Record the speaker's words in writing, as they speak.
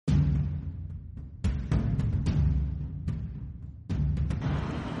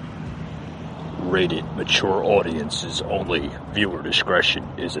rated mature audiences only. Viewer discretion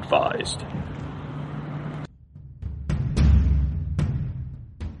is advised.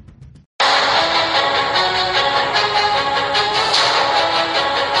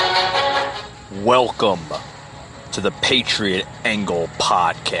 Welcome to the Patriot Angle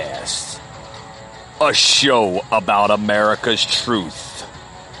Podcast, a show about America's truth,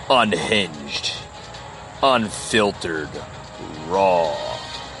 unhinged, unfiltered, raw.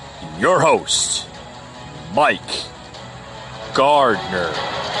 Your host, Mike Gardner.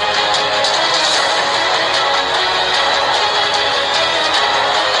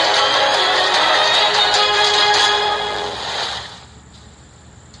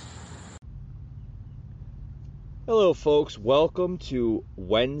 Hello, folks. Welcome to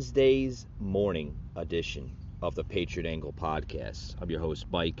Wednesday's morning edition of the Patriot Angle Podcast. I'm your host,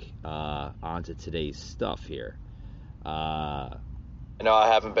 Mike. On to today's stuff here. I know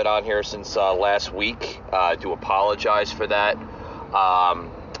I haven't been on here since last week. I do apologize for that.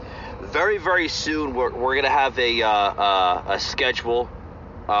 Very, very soon, we're going to have a schedule.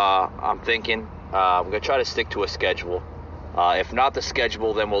 I'm thinking. I'm going to try to stick to a schedule. If not the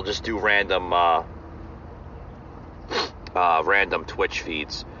schedule, then we'll just do random Twitch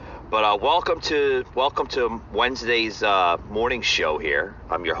feeds. But welcome to Wednesday's morning show here.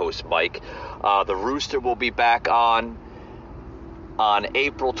 I'm your host, Mike. The Rooster will be back on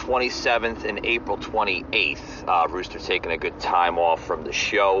April 27th and April 28th. Rooster taking a good time off from the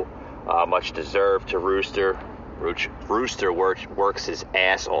show. Much deserved to Rooster. Rooster works his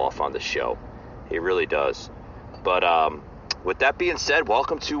ass off on the show. He really does. But with that being said,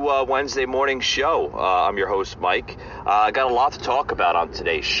 welcome to Wednesday morning show. I'm your host, Mike. I got a lot to talk about on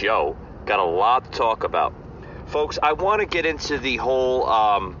today's show. Got a lot to talk about. Folks, I want to get into the whole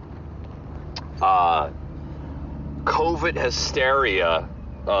COVID hysteria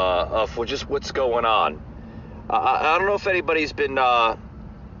of just what's going on. I don't know if anybody's been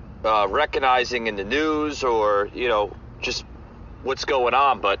recognizing in the news or, just what's going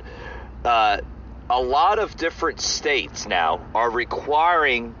on, but a lot of different states now are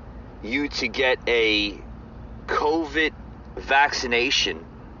requiring you to get a COVID vaccination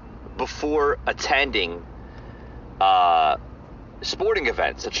before attending sporting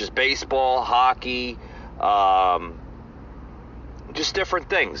events such as baseball, hockey, just different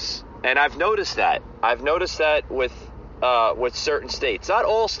things. And I've noticed that with certain states, not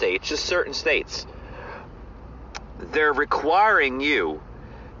all states, just certain states. They're requiring you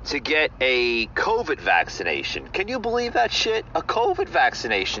to get a COVID vaccination. Can you believe that shit? A COVID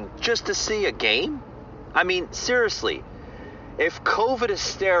vaccination just to see a game? I mean, seriously, if COVID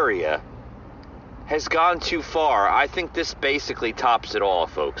hysteria has gone too far, I think this basically tops it all,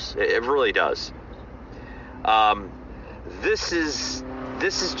 folks. It really does. This is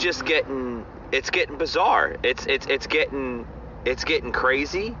just getting bizarre. It's getting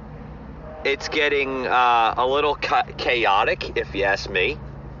crazy. It's getting a little chaotic, if you ask me,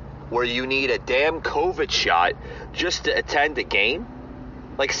 where you need a damn COVID shot just to attend a game.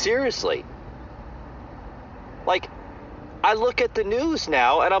 Like, seriously. Like, I look at the news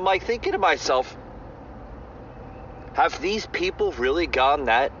now and I'm like thinking to myself, have these people really gone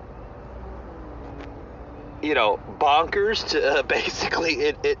that, bonkers to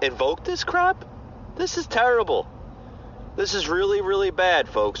basically invoke this crap? This is terrible. This is really, really bad,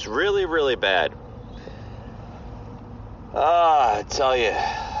 folks. Really, really bad. I tell you,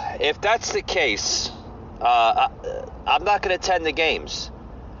 if that's the case, I'm not going to attend the games.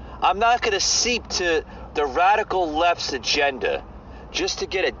 I'm not going to seep to the radical left's agenda just to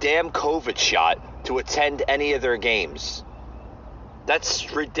get a damn COVID shot to attend any of their games.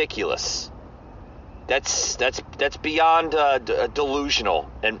 That's ridiculous. That's beyond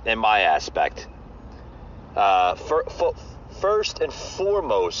delusional in my aspect. First and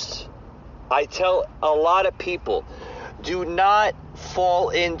foremost, I tell a lot of people, do not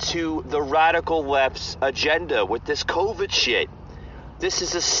fall into the radical left's agenda with this COVID shit. This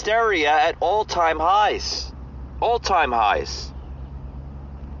is hysteria at all-time highs. All-time highs.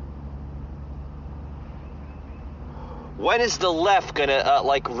 When is the left gonna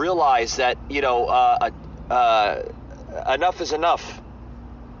realize that enough is enough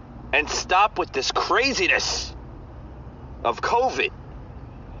and stop with this craziness of COVID?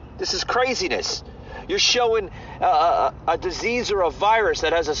 This is craziness. You're showing a disease or a virus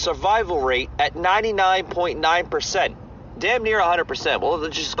that has a survival rate at 99.9%, damn near 100%. Well,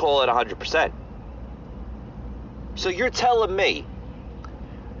 let's just call it 100%. So you're telling me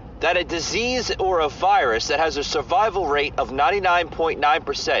that a disease or a virus that has a survival rate of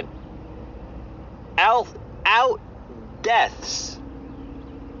 99.9% out deaths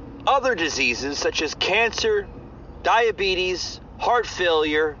other diseases such as cancer, diabetes, heart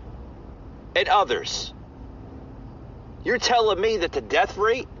failure, and others. You're telling me that the death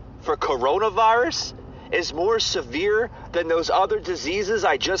rate for coronavirus is more severe than those other diseases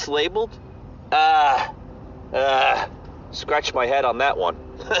I just labeled? Scratch my head on that one.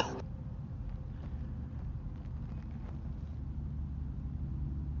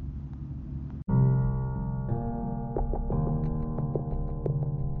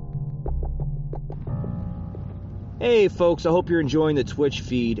 Hey folks, I hope you're enjoying the Twitch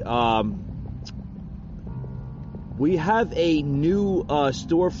feed. We have a new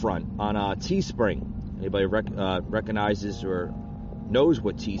storefront on Teespring. Anybody recognizes or knows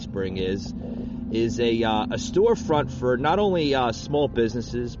what Teespring is a storefront for not only small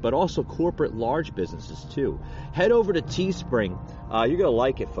businesses, but also corporate large businesses too. Head over to Teespring. You're going to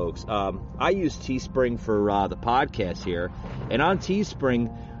like it, folks. I use Teespring for the podcast here. And on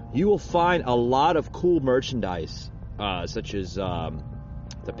Teespring, you will find a lot of cool merchandise, such as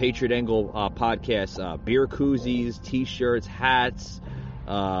the Patriot Angle podcast, beer koozies, t-shirts, hats,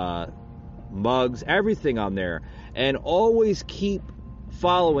 mugs, everything on there. And always keep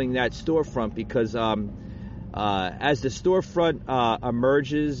following that storefront, because as the storefront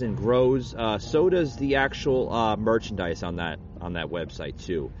emerges and grows, so does the actual merchandise on that website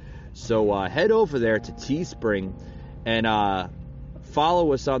too. So head over there to Teespring and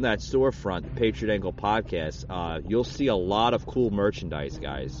follow us on that storefront, the Patriot Angle podcast. You'll see a lot of cool merchandise,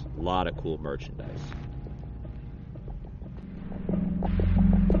 guys. A lot of cool merchandise.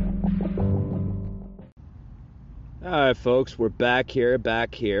 All right, folks, we're back here.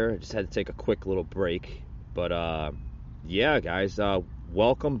 I just had to take a quick little break. But, yeah, guys,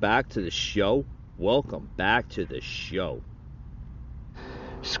 welcome back to the show.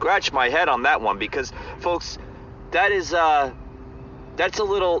 Scratch my head on that one, because, folks, that's a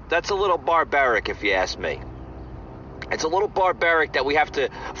little barbaric, if you ask me. It's a little barbaric that we have to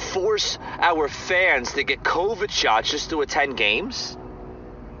force our fans to get COVID shots just to attend games.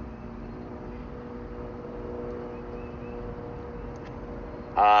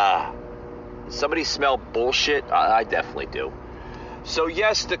 Somebody smell bullshit? I definitely do. So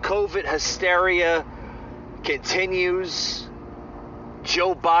yes, the COVID hysteria continues.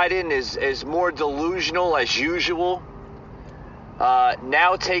 Joe Biden is more delusional as usual.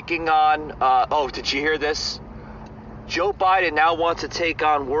 Now taking on, did you hear this? Joe Biden now wants to take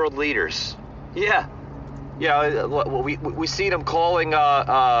on world leaders. Yeah, we seen him calling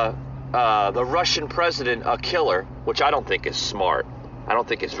the Russian president a killer, which I don't think is smart. I don't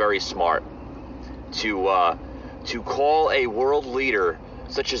think it's very smart to call a world leader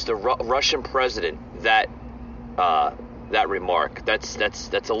such as the Russian president that remark. That's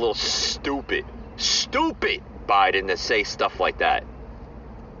a little stupid Biden to say stuff like that.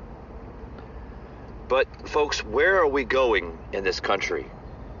 But folks, where are we going in this country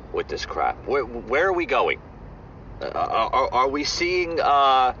with this crap? Where are we going? Are we seeing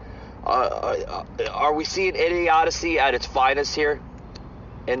idiocy at its finest here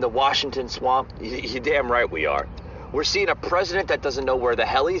in the Washington swamp? You're damn right we are. We're seeing a president that doesn't know where the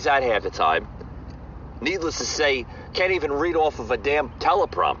hell he's at half the time. Needless to say, can't even read off of a damn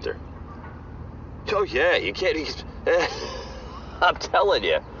teleprompter. Oh yeah, you can't. I'm telling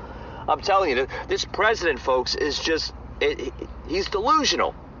you, this president, folks, is just, he's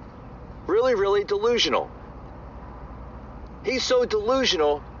delusional. Really, really delusional. He's so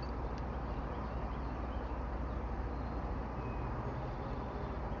delusional.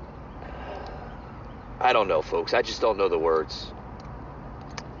 I don't know, folks. I just don't know the words.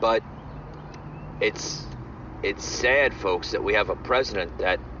 But it's sad, folks, that we have a president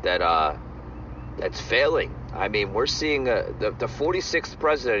that's failing. I mean, we're seeing the 46th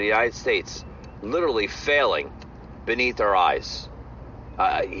president of the United States literally failing beneath our eyes.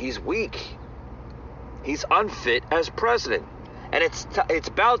 He's weak. He's unfit as president. And it's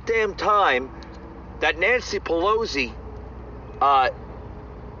about damn time that Nancy Pelosi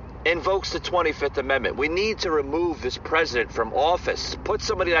invokes the 25th Amendment. We need to remove this president from office. Put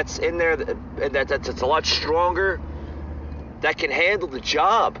somebody that's in there that's a lot stronger, that can handle the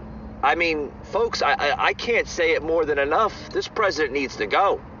job. I mean, folks, I can't say it more than enough. This president needs to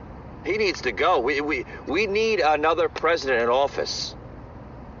go. He needs to go. We need another president in office.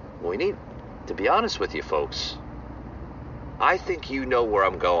 We need, to be honest with you, folks, I think you know where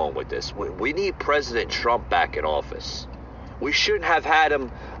I'm going with this. We need President Trump back in office. We shouldn't have had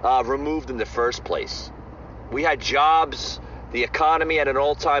him removed in the first place. We had jobs, the economy at an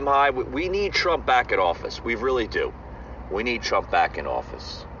all-time high. We need Trump back in office. We really do. We need Trump back in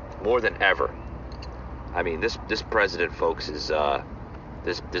office more than ever. I mean, this president, folks, is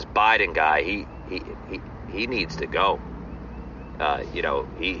this Biden guy, he needs to go.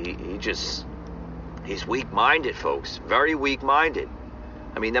 He's weak-minded, folks. Very weak-minded.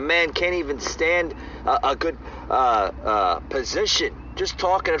 I mean, the man can't even stand a good position. Just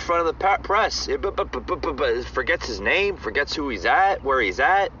talking in front of the press. Forgets his name, forgets who he's at, where he's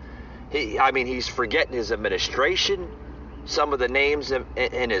at. He's forgetting his administration. Some of the names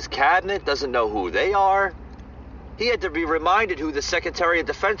in his cabinet, doesn't know who they are. He had to be reminded who the Secretary of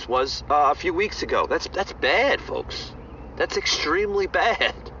Defense was a few weeks ago. That's bad, folks. That's extremely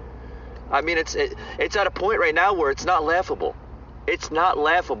bad. I mean, it's at a point right now where it's not laughable. It's not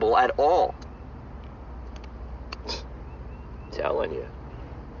laughable at all. Telling you.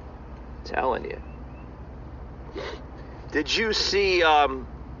 Did you see, what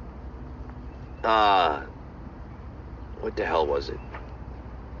the hell was it?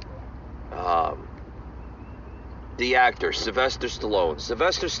 The actor, Sylvester Stallone.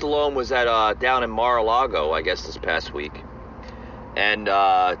 Sylvester Stallone was at, down in Mar-a-Lago, I guess, this past week. And,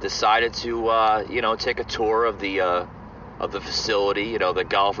 decided to, take a tour of the facility, the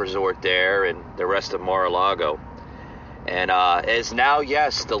golf resort there and the rest of Mar-a-Lago. And is now,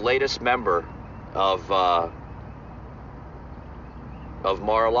 yes, the latest member of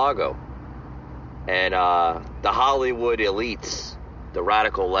Mar-a-Lago. And the Hollywood elites, the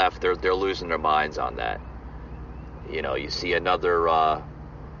radical left, they're losing their minds on that. You see another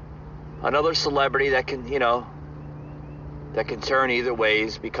celebrity that can, that can turn either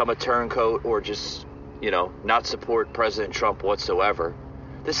ways, become a turncoat, or just, not support President Trump whatsoever,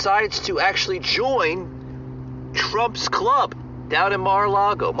 decides to actually join Trump's club down in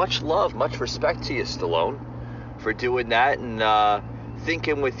Mar-a-Lago. Much love, much respect to you, Stallone, for doing that and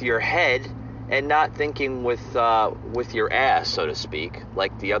thinking with your head and not thinking with your ass, so to speak,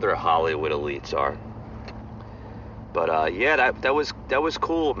 like the other Hollywood elites are. But yeah, that was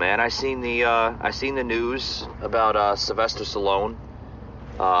cool, man. I seen the news about Sylvester Stallone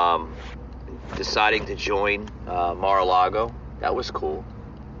deciding to join Mar-a-Lago. That was cool.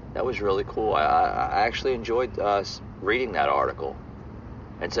 That was really cool. I actually enjoyed reading that article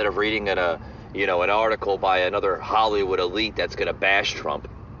instead of reading an article by another Hollywood elite that's gonna bash Trump.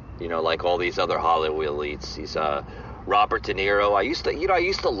 Like all these other Hollywood elites. He's Robert De Niro. I used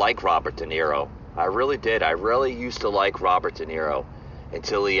to like Robert De Niro. I really did. I really used to like Robert De Niro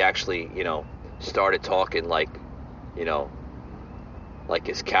until he actually, started talking like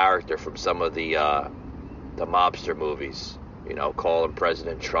his character from some of the mobster movies. Calling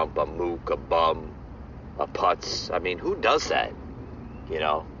President Trump a mook, a bum, a putz. I mean, who does that?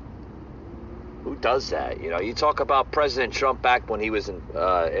 Who does that? You talk about President Trump back when he was in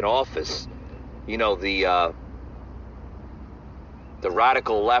office. The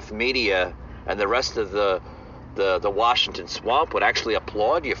radical left media and the rest of the Washington swamp would actually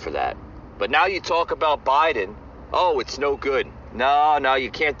applaud you for that. But now you talk about Biden. Oh, it's no good. No,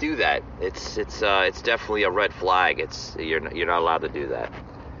 you can't do that. It's definitely a red flag. You're not allowed to do that.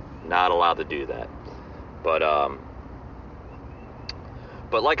 Not allowed to do that.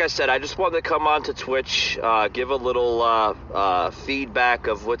 But like I said, I just wanted to come on to Twitch, give a little feedback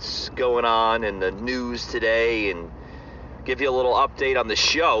of what's going on in the news today, and give you a little update on the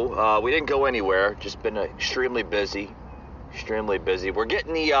show. We didn't go anywhere. Just been extremely busy. We're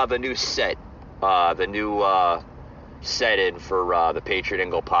getting the new set, set in for the Patriot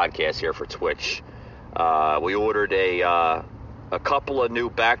Angle podcast here for Twitch. We ordered a couple of new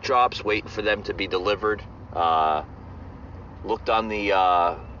backdrops, waiting for them to be delivered. Looked on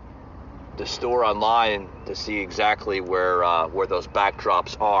the store online to see exactly where those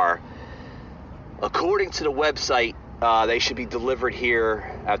backdrops are. According to the website, they should be delivered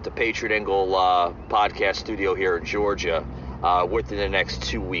here at the Patriot Angle podcast studio here in Georgia within the next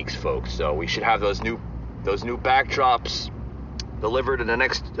 2 weeks, folks. So we should have those new backdrops delivered in the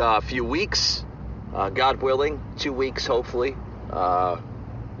next few weeks, God willing, 2 weeks hopefully. I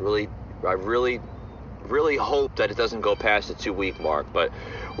really hope that it doesn't go past the 2 week mark, but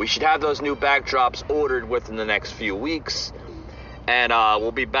we should have those new backdrops ordered within the next few weeks, and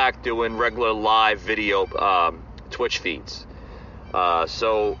we'll be back doing regular live video Twitch feeds.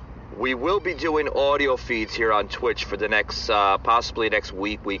 So we will be doing audio feeds here on Twitch for the next possibly next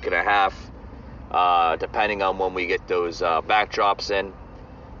week and a half, depending on when we get those backdrops in.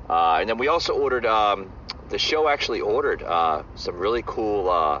 And then we also ordered the show actually ordered some really cool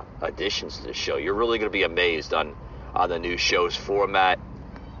additions to the show. You're really going to be amazed on the new show's format,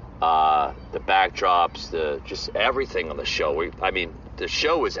 the backdrops, just everything on the show. The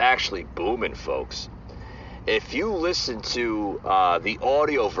show is actually booming, folks. If you listen to the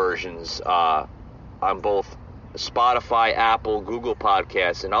audio versions on both Spotify, Apple, Google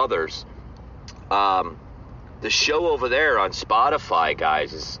Podcasts, and others. The show over there on Spotify,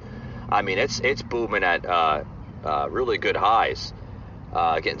 guys, is, I mean, it's booming at really good highs.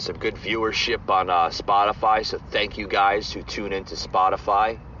 Getting some good viewership on Spotify, so thank you guys who tune into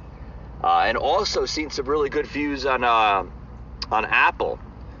Spotify. And also seen some really good views on Apple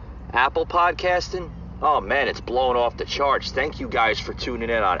podcasting. Oh man, it's blowing off the charts. Thank you guys for tuning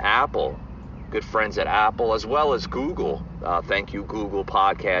in on Apple. Good friends at Apple, as well as Google. Thank you, Google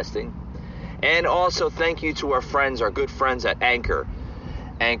Podcasting. And also thank you to our good friends at Anchor.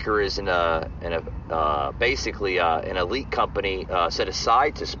 Anchor is basically an elite company set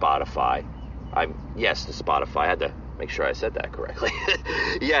aside to Spotify. To Spotify. I had to make sure I said that correctly.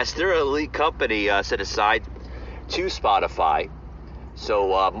 Yes, they're an elite company set aside to Spotify.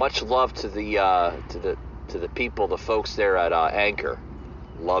 So much love to the people, the folks there at Anchor.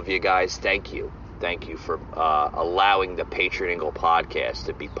 Love you guys. Thank you for allowing the Patriot Angle podcast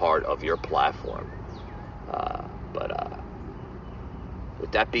to be part of your platform.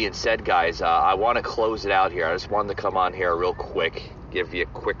 With that being said, guys, I want to close it out here. I just wanted to come on here real quick, give you a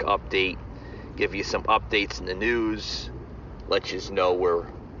quick update, give you some updates in the news, let you know where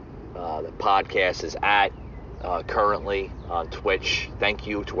the podcast is at currently on Twitch. Thank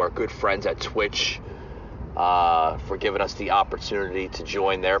you to our good friends at Twitch for giving us the opportunity to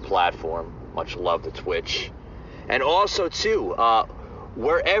join their platform. Much love to Twitch. And also, too,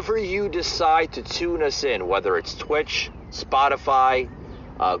 wherever you decide to tune us in, whether it's Twitch, Spotify,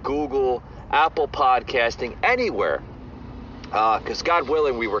 Google, Apple Podcasting, anywhere, because God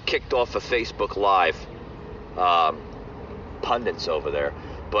willing, we were kicked off of Facebook Live, pundits over there.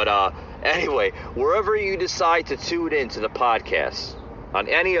 But anyway, wherever you decide to tune in to the podcast, on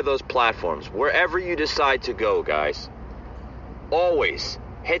any of those platforms, wherever you decide to go, guys, always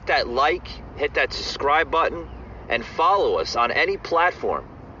hit that like, hit that subscribe button, and follow us on any platform.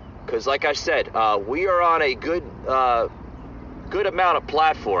 Because like I said, we are on a good amount of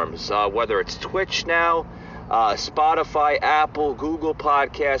platforms, whether it's Twitch now, Spotify, Apple, Google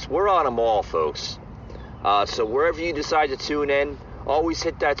Podcasts. We're on them all, folks. So wherever you decide to tune in, always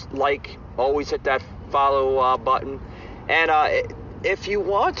hit that like, always hit that follow button. And if you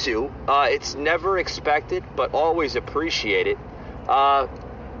want to, it's never expected, but always appreciated.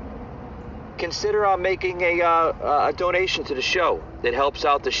 Consider making a donation to the show. It helps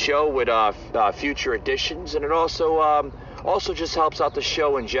out the show with future editions, and it also just helps out the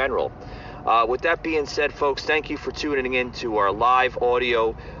show in general. With that being said, folks, thank you for tuning in to our live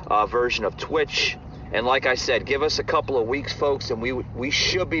audio version of Twitch. And like I said, give us a couple of weeks, folks, and we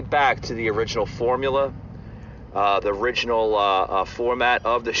should be back to the original formula, the original format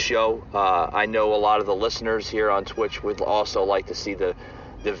of the show. I know a lot of the listeners here on Twitch would also like to see the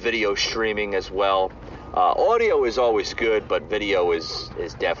video streaming as well. Audio is always good, but video is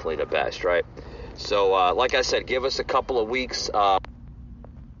definitely the best, right? So, like I said, give us a couple of weeks. All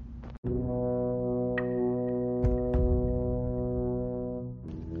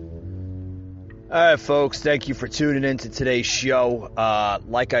right, folks, thank you for tuning in to today's show.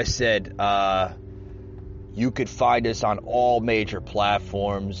 Like I said, you could find us on all major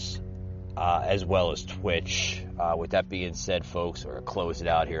platforms, as well as Twitch. With that being said, folks, we're going to close it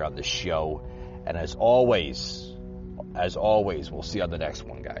out here on the show. And as always, we'll see you on the next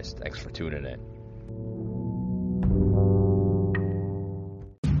one, guys. Thanks for tuning in.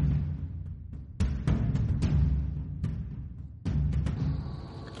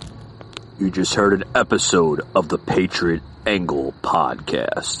 You just heard an episode of the Patriot Angle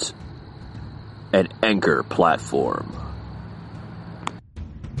podcast, an Anchor platform.